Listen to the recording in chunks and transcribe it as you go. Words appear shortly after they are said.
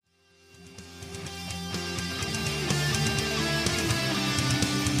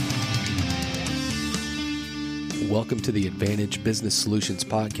Welcome to the Advantage Business Solutions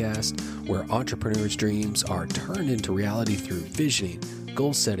podcast, where entrepreneurs' dreams are turned into reality through visioning,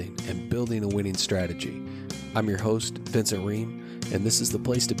 goal setting, and building a winning strategy. I'm your host, Vincent Ream, and this is the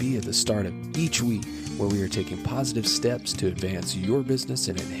place to be at the start of each week, where we are taking positive steps to advance your business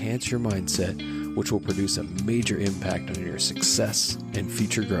and enhance your mindset, which will produce a major impact on your success and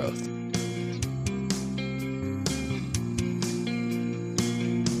future growth.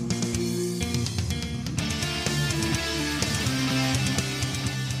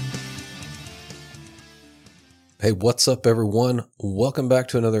 Hey, what's up, everyone? Welcome back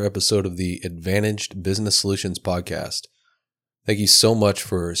to another episode of the Advantaged Business Solutions podcast. Thank you so much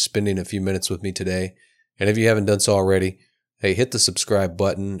for spending a few minutes with me today. And if you haven't done so already, hey, hit the subscribe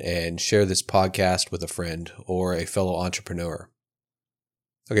button and share this podcast with a friend or a fellow entrepreneur.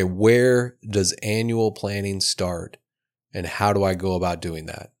 Okay, where does annual planning start, and how do I go about doing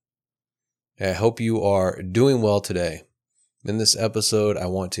that? I hope you are doing well today. In this episode, I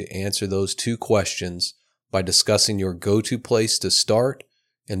want to answer those two questions by discussing your go-to place to start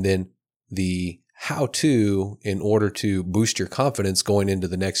and then the how-to in order to boost your confidence going into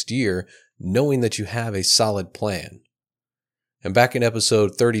the next year, knowing that you have a solid plan. And back in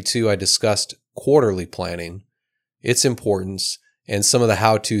episode 32, I discussed quarterly planning, its importance, and some of the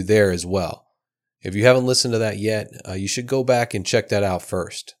how-to there as well. If you haven't listened to that yet, you should go back and check that out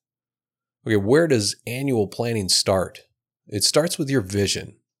first. Okay, where does annual planning start? It starts with your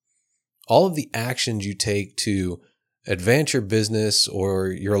vision. All of the actions you take to advance your business or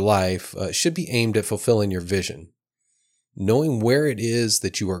your life should be aimed at fulfilling your vision. Knowing where it is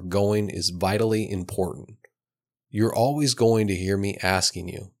that you are going is vitally important. You're always going to hear me asking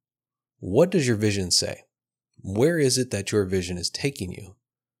you, what does your vision say? Where is it that your vision is taking you?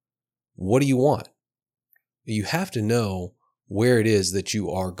 What do you want? You have to know where it is that you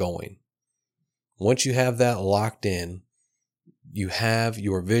are going. Once you have that locked in, you have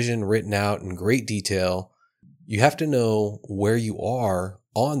your vision written out in great detail. You have to know where you are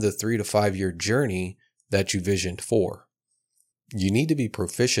on the 3 to 5 year journey that you visioned for. You need to be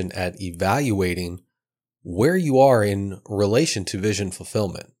proficient at evaluating where you are in relation to vision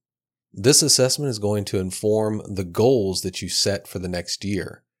fulfillment. This assessment is going to inform the goals that you set for the next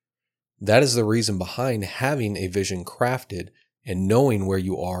year. That is the reason behind having a vision crafted and knowing where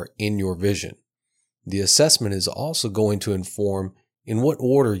you are in your vision. The assessment is also going to inform in what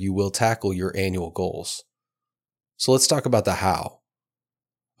order you will tackle your annual goals. So let's talk about the how.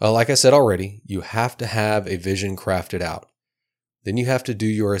 Like I said already, you have to have a vision crafted out. Then you have to do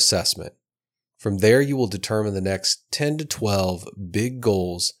your assessment. From there, you will determine the next 10 to 12 big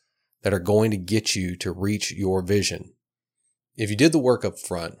goals that are going to get you to reach your vision. If you did the work up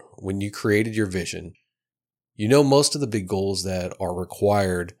front when you created your vision, you know most of the big goals that are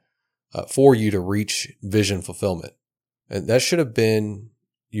required for you to reach vision fulfillment. And that should have been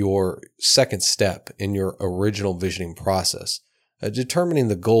your second step in your original visioning process, determining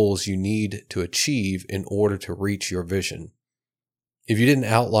the goals you need to achieve in order to reach your vision. If you didn't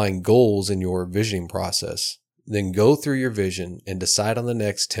outline goals in your visioning process, then go through your vision and decide on the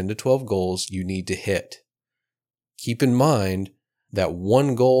next 10 to 12 goals you need to hit. Keep in mind that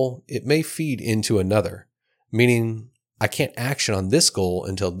one goal, it may feed into another, meaning I can't action on this goal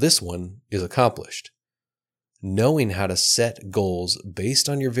until this one is accomplished. Knowing how to set goals based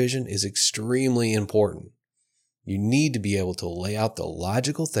on your vision is extremely important. You need to be able to lay out the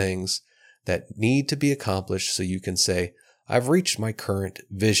logical things that need to be accomplished so you can say, I've reached my current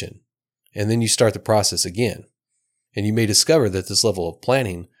vision. And then you start the process again. And you may discover that this level of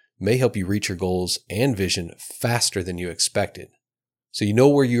planning may help you reach your goals and vision faster than you expected. So you know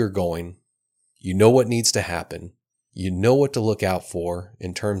where you're going. You know what needs to happen. You know what to look out for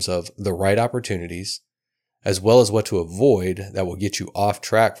in terms of the right opportunities, as well as what to avoid that will get you off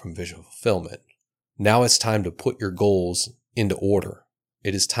track from vision fulfillment. Now it's time to put your goals into order.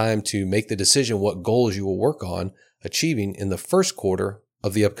 It is time to make the decision what goals you will work on achieving in the first quarter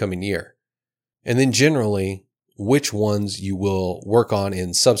of the upcoming year. And then generally, which ones you will work on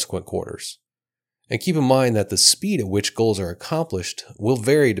in subsequent quarters. And keep in mind that the speed at which goals are accomplished will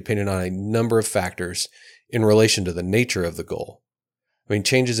vary depending on a number of factors in relation to the nature of the goal.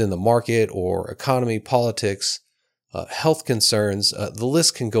 Changes in the market or economy, politics, health concerns, the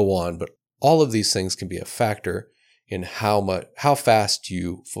list can go on, but all of these things can be a factor in how fast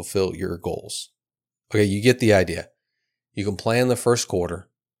you fulfill your goals. Okay, you get the idea. You can plan the first quarter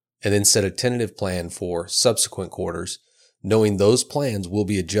and then set a tentative plan for subsequent quarters, knowing those plans will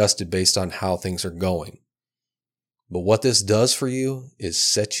be adjusted based on how things are going. But what this does for you is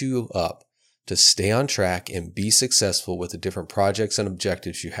set you up to stay on track and be successful with the different projects and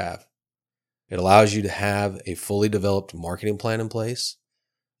objectives you have. It allows you to have a fully developed marketing plan in place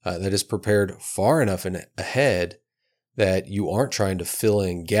that is prepared far enough ahead that you aren't trying to fill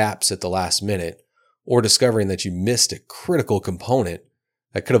in gaps at the last minute or discovering that you missed a critical component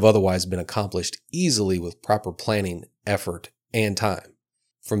that could have otherwise been accomplished easily with proper planning, effort, and time.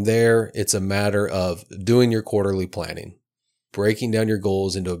 From there, it's a matter of doing your quarterly planning, breaking down your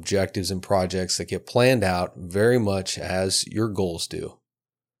goals into objectives and projects that get planned out very much as your goals do.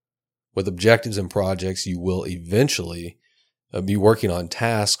 With objectives and projects, you will eventually be working on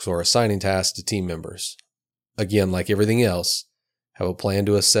tasks or assigning tasks to team members. Again, like everything else, have a plan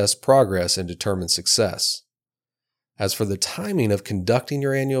to assess progress and determine success. As for the timing of conducting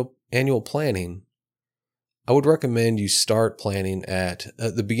your annual planning, I would recommend you start planning at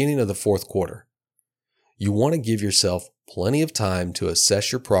the beginning of the fourth quarter. You want to give yourself plenty of time to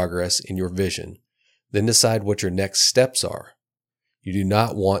assess your progress in your vision, then decide what your next steps are. You do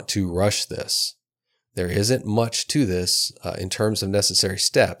not want to rush this. There isn't much to this in terms of necessary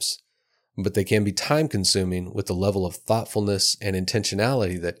steps, but they can be time-consuming with the level of thoughtfulness and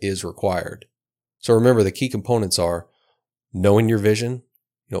intentionality that is required. So remember, the key components are knowing your vision,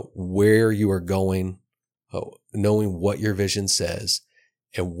 where you are going, knowing what your vision says,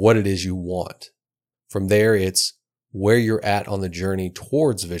 and what it is you want. From there, it's where you're at on the journey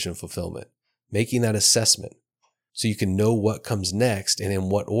towards vision fulfillment, making that assessment so you can know what comes next and in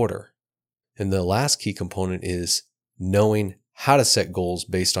what order. And the last key component is knowing how to set goals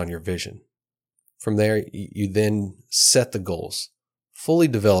based on your vision. From there, you then set the goals, fully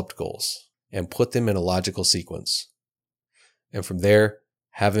developed goals, and put them in a logical sequence. And from there,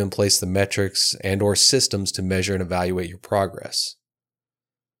 have in place the metrics and or systems to measure and evaluate your progress.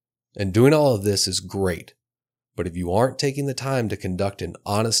 And doing all of this is great, but if you aren't taking the time to conduct an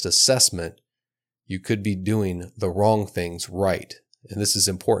honest assessment, you could be doing the wrong things right. And this is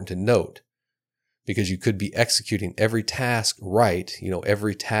important to note because you could be executing every task right,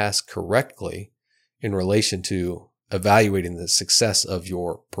 every task correctly in relation to evaluating the success of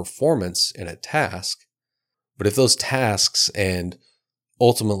your performance in a task. But if those tasks and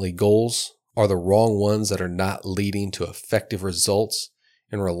ultimately goals are the wrong ones that are not leading to effective results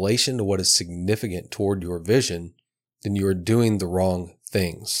in relation to what is significant toward your vision, then you are doing the wrong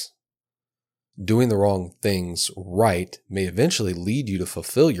things. Doing the wrong things right may eventually lead you to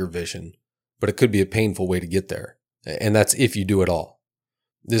fulfill your vision, but it could be a painful way to get there. And that's if you do it all.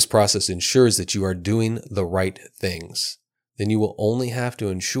 This process ensures that you are doing the right things. Then you will only have to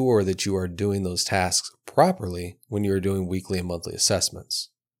ensure that you are doing those tasks properly when you are doing weekly and monthly assessments.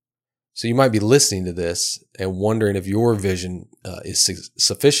 So you might be listening to this and wondering if your vision is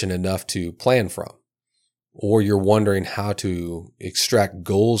sufficient enough to plan from, or you're wondering how to extract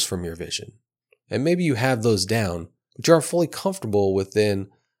goals from your vision. And maybe you have those down, but you aren't fully comfortable with then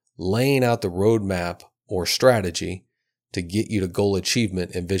laying out the roadmap or strategy to get you to goal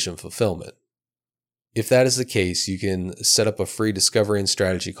achievement and vision fulfillment. If that is the case, you can set up a free discovery and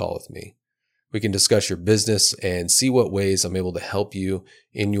strategy call with me. We can discuss your business and see what ways I'm able to help you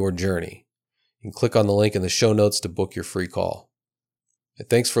in your journey. You can click on the link in the show notes to book your free call. And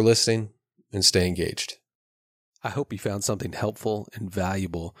thanks for listening and stay engaged. I hope you found something helpful and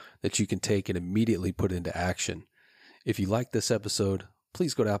valuable that you can take and immediately put into action. If you like this episode,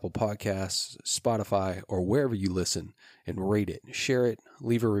 please go to Apple Podcasts, Spotify, or wherever you listen and rate it, share it,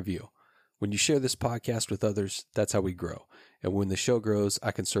 leave a review. When you share this podcast with others, that's how we grow. And when the show grows,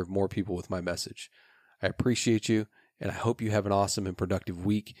 I can serve more people with my message. I appreciate you, and I hope you have an awesome and productive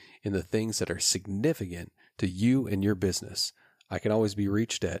week in the things that are significant to you and your business. I can always be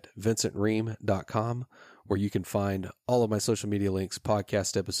reached at vincentream.com, where you can find all of my social media links,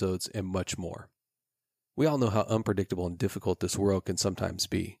 podcast episodes, and much more. We all know how unpredictable and difficult this world can sometimes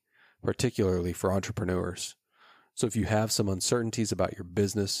be, particularly for entrepreneurs. So if you have some uncertainties about your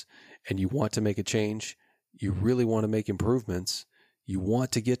business and you want to make a change, you really want to make improvements, you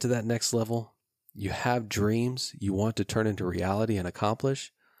want to get to that next level, you have dreams you want to turn into reality and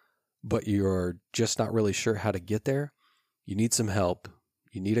accomplish, but you're just not really sure how to get there, you need some help,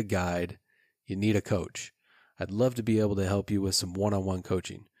 you need a guide, you need a coach. I'd love to be able to help you with some one-on-one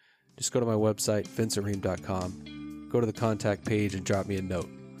coaching. Just go to my website, vincentream.com, go to the contact page and drop me a note.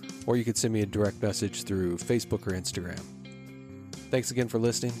 Or you could send me a direct message through Facebook or Instagram. Thanks again for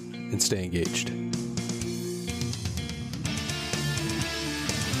listening and stay engaged.